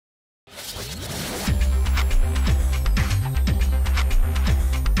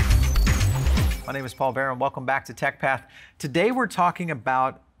My name is Paul Barron. Welcome back to TechPath. Today we're talking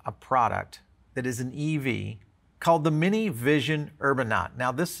about a product that is an EV called the MINI Vision Urbanaut.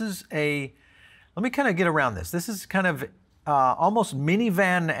 Now this is let me kind of get around this. This is kind of almost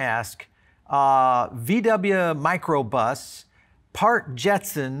minivan-esque VW microbus, part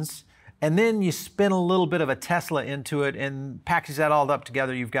Jetsons, and then you spin a little bit of a Tesla into it and package that all up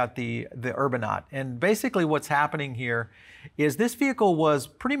together. You've got the Urbanaut. And basically what's happening here is this vehicle was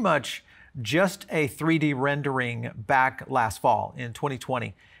pretty much just a 3D rendering back last fall in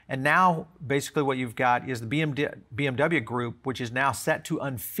 2020. And now basically what you've got is the BMW Group, which is now set to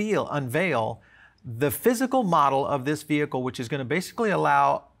unveil the physical model of this vehicle, which is going to basically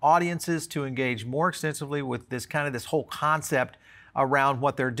allow audiences to engage more extensively with this whole concept around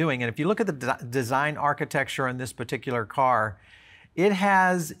what they're doing. And if you look at the design architecture in this particular car,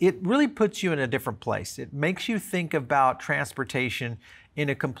 it really puts you in a different place. It makes you think about transportation in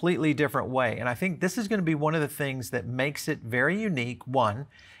a completely different way. And I think this is going to be one of the things that makes it very unique, one.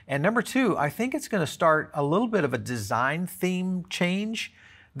 And number two, I think it's going to start a little bit of a design theme change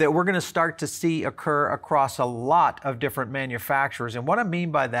that we're going to start to see occur across a lot of different manufacturers. And what I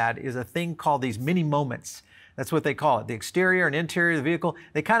mean by that is a thing called these mini moments. That's what they call it. The exterior and interior of the vehicle,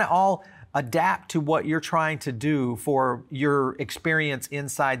 they kind of all adapt to what you're trying to do for your experience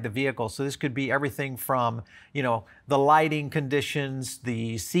inside the vehicle. So this could be everything from, the lighting conditions,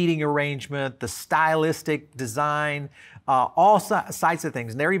 the seating arrangement, the stylistic design, all sides of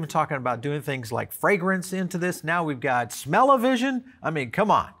things. And they're even talking about doing things like fragrance into this. Now we've got smell-o-vision. I mean, come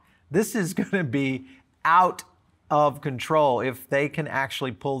on. This is going to be out of control if they can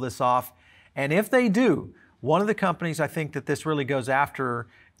actually pull this off. And if they do, one of the companies I think that this really goes after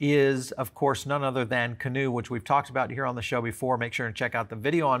is, of course, none other than Canoo, which we've talked about here on the show before. Make sure and check out the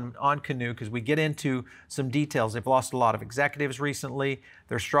video on Canoo because we get into some details. They've lost a lot of executives recently.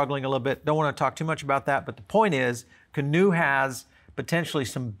 They're struggling a little bit. Don't want to talk too much about that, but the point is Canoo has potentially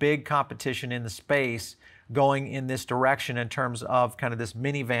some big competition in the space going in this direction in terms of kind of this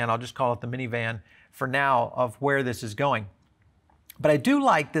minivan. I'll just call it the minivan for now of where this is going. But I do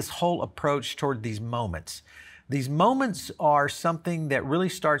like this whole approach toward these moments. These moments are something that really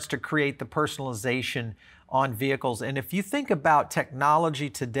starts to create the personalization on vehicles. And if you think about technology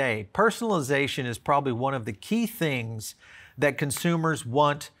today, personalization is probably one of the key things that consumers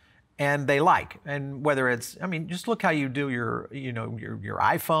want and they like. And whether it's, just look how you do your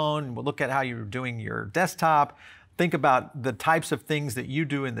iPhone, look at how you're doing your desktop. Think about the types of things that you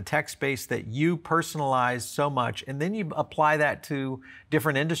do in the tech space that you personalize so much, and then you apply that to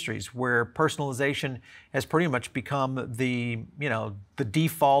different industries where personalization has pretty much become the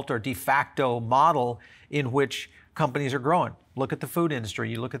default or de facto model in which companies are growing. Look at the food industry.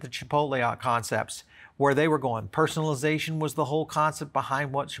 You look at the Chipotle concepts where they were going. Personalization was the whole concept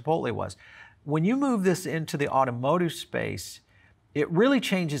behind what Chipotle was. When you move this into the automotive space, it really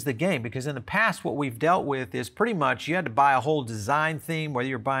changes the game because in the past what we've dealt with is pretty much you had to buy a whole design theme, whether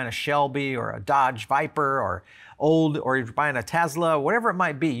you're buying a Shelby or a Dodge Viper or you're buying a Tesla, whatever it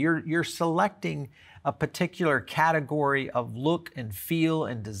might be. You're selecting a particular category of look and feel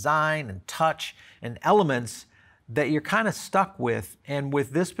and design and touch and elements that you're kind of stuck with. And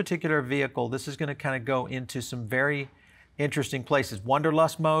with this particular vehicle, this is going to kind of go into some very interesting places.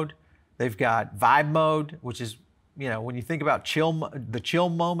 Wanderlust mode, they've got vibe mode, which is when you think about the chill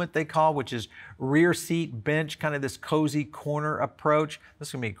moment they call, which is rear seat bench, kind of this cozy corner approach. This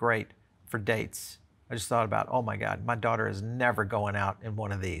is gonna be great for dates. I just thought about, oh my God, my daughter is never going out in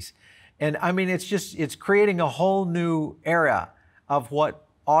one of these. And it's creating a whole new era of what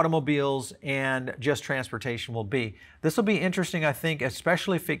automobiles and just transportation will be. This will be interesting, I think,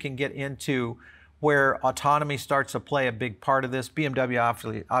 especially if it can get into where autonomy starts to play a big part of this.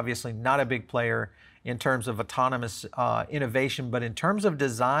 BMW obviously not a big player in terms of autonomous innovation, but in terms of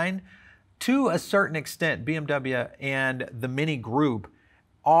design, to a certain extent, BMW and the MINI Group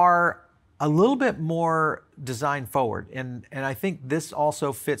are a little bit more design forward. And I think this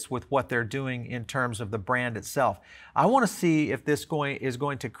also fits with what they're doing in terms of the brand itself. I want to see if this is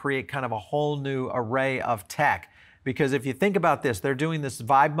going to create kind of a whole new array of tech. Because if you think about this, they're doing this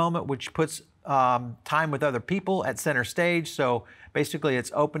vibe moment, which puts time with other people at center stage. So basically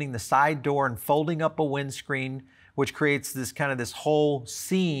it's opening the side door and folding up a windscreen, which creates this whole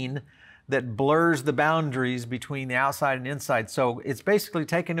scene that blurs the boundaries between the outside and inside. So it's basically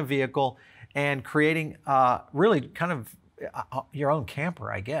taking a vehicle and creating really kind of your own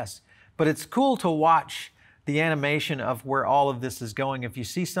camper, I guess. But it's cool to watch the animation of where all of this is going. If you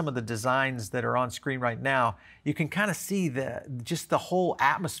see some of the designs that are on screen right now, you can kind of see just the whole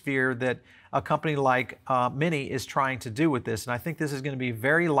atmosphere that a company like MINI is trying to do with this. And I think this is going to be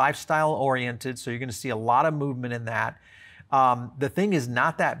very lifestyle oriented, so you're going to see a lot of movement in that. The thing is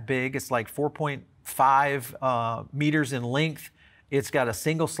not that big. It's like 4.5 meters in length. It's got a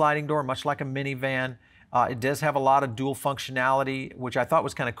single sliding door, much like a minivan. It does have a lot of dual functionality, which I thought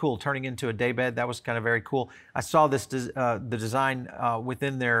was kind of cool, turning into a daybed. That was kind of very cool. I saw this the design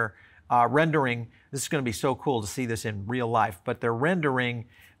within their rendering. This is going to be so cool to see this in real life. But their rendering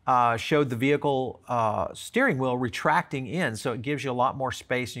showed the vehicle steering wheel retracting in, so it gives you a lot more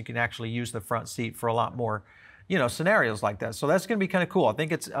space, and you can actually use the front seat for a lot more, you know, scenarios like that. So that's going to be kind of cool. I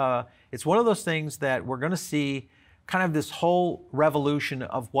think it's one of those things that we're going to see kind of this whole revolution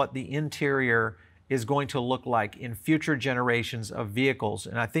of what the interior is going to look like in future generations of vehicles.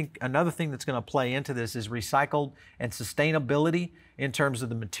 And I think another thing that's going to play into this is recycled and sustainability in terms of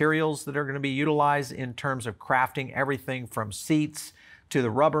the materials that are going to be utilized, in terms of crafting everything from seats to the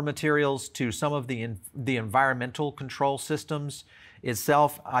rubber materials to some of the environmental control systems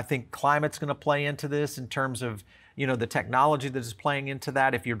itself. I think climate's going to play into this in terms of, you know, the technology that is playing into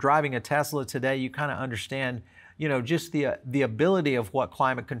that. If you're driving a Tesla today, you kind of understand, you know, just the ability of what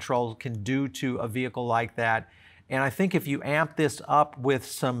climate control can do to a vehicle like that. And I think if you amp this up with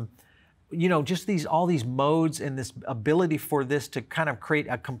some, you know, just all these modes and this ability for this to kind of create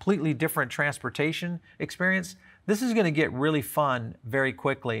a completely different transportation experience, this is going to get really fun very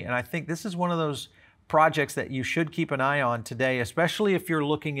quickly. And I think this is one of those projects that you should keep an eye on today, especially if you're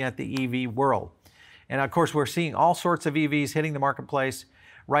looking at the EV world. And of course, we're seeing all sorts of EVs hitting the marketplace.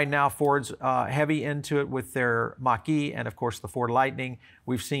 Right now, Ford's heavy into it with their Mach-E and, of course, the Ford Lightning.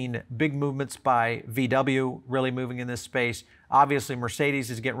 We've seen big movements by VW really moving in this space. Obviously, Mercedes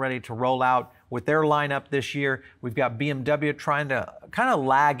is getting ready to roll out with their lineup this year. We've got BMW trying to kind of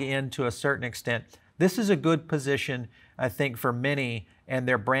lag in to a certain extent. This is a good position, I think, for MINI and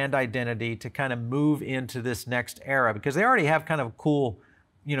their brand identity to kind of move into this next era, because they already have kind of a cool,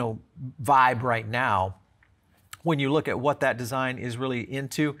 you know, vibe right now when you look at what that design is really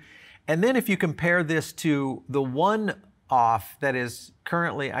into. And then if you compare this to the one-off that is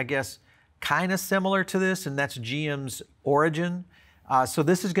currently, I guess, kind of similar to this, and that's GM's Origin. So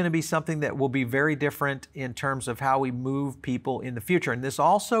this is going to be something that will be very different in terms of how we move people in the future. And this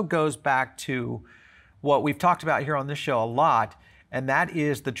also goes back to what we've talked about here on this show a lot, and that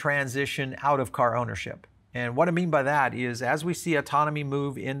is the transition out of car ownership. And what I mean by that is, as we see autonomy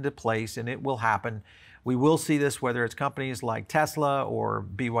move into place, and it will happen, we will see this whether it's companies like Tesla or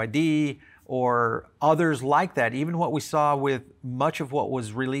BYD or others like that. Even what we saw with much of what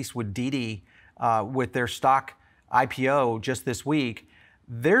was released with Didi with their stock IPO just this week,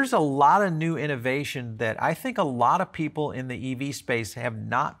 there's a lot of new innovation that I think a lot of people in the EV space have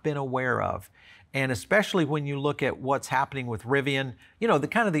not been aware of. And especially when you look at what's happening with Rivian, you know,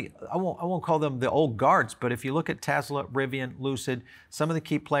 I won't call them the old guards, but if you look at Tesla, Rivian, Lucid, some of the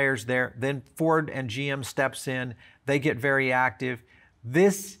key players there, then Ford and GM steps in, they get very active.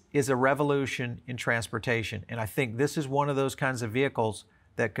 This is a revolution in transportation. And I think this is one of those kinds of vehicles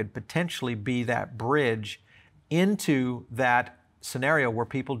that could potentially be that bridge into that scenario where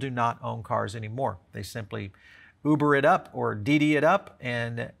people do not own cars anymore. They simply Uber it up or Didi it up,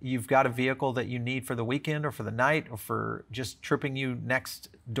 and you've got a vehicle that you need for the weekend or for the night or for just tripping you next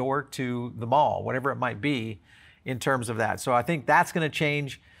door to the mall, whatever it might be in terms of that. So I think that's going to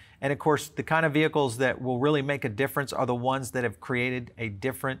change. And of course, the kind of vehicles that will really make a difference are the ones that have created a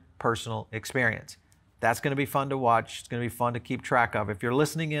different personal experience. That's going to be fun to watch. It's going to be fun to keep track of. If you're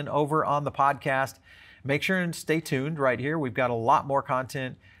listening in over on the podcast, make sure and stay tuned right here. We've got a lot more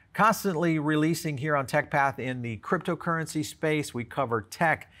content constantly releasing here on TechPath in the cryptocurrency space. We cover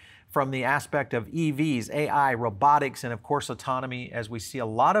tech from the aspect of EVs, AI, robotics, and of course autonomy, as we see a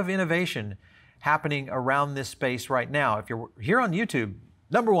lot of innovation happening around this space right now. If you're here on YouTube,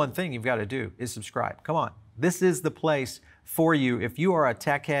 number one thing you've got to do is subscribe. Come on. This is the place for you if you are a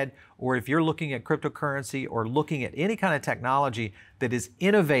tech head, or if you're looking at cryptocurrency or looking at any kind of technology that is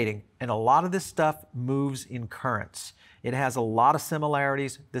innovating. And a lot of this stuff moves in currents. It has a lot of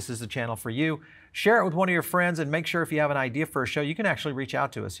similarities. This is the channel for you. Share it with one of your friends, and make sure if you have an idea for a show, you can actually reach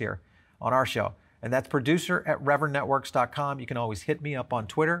out to us here on our show. And that's producer@reverendnetworks.com. You can always hit me up on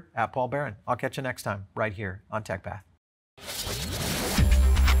Twitter @Paul Barron. I'll catch you next time right here on TechPath.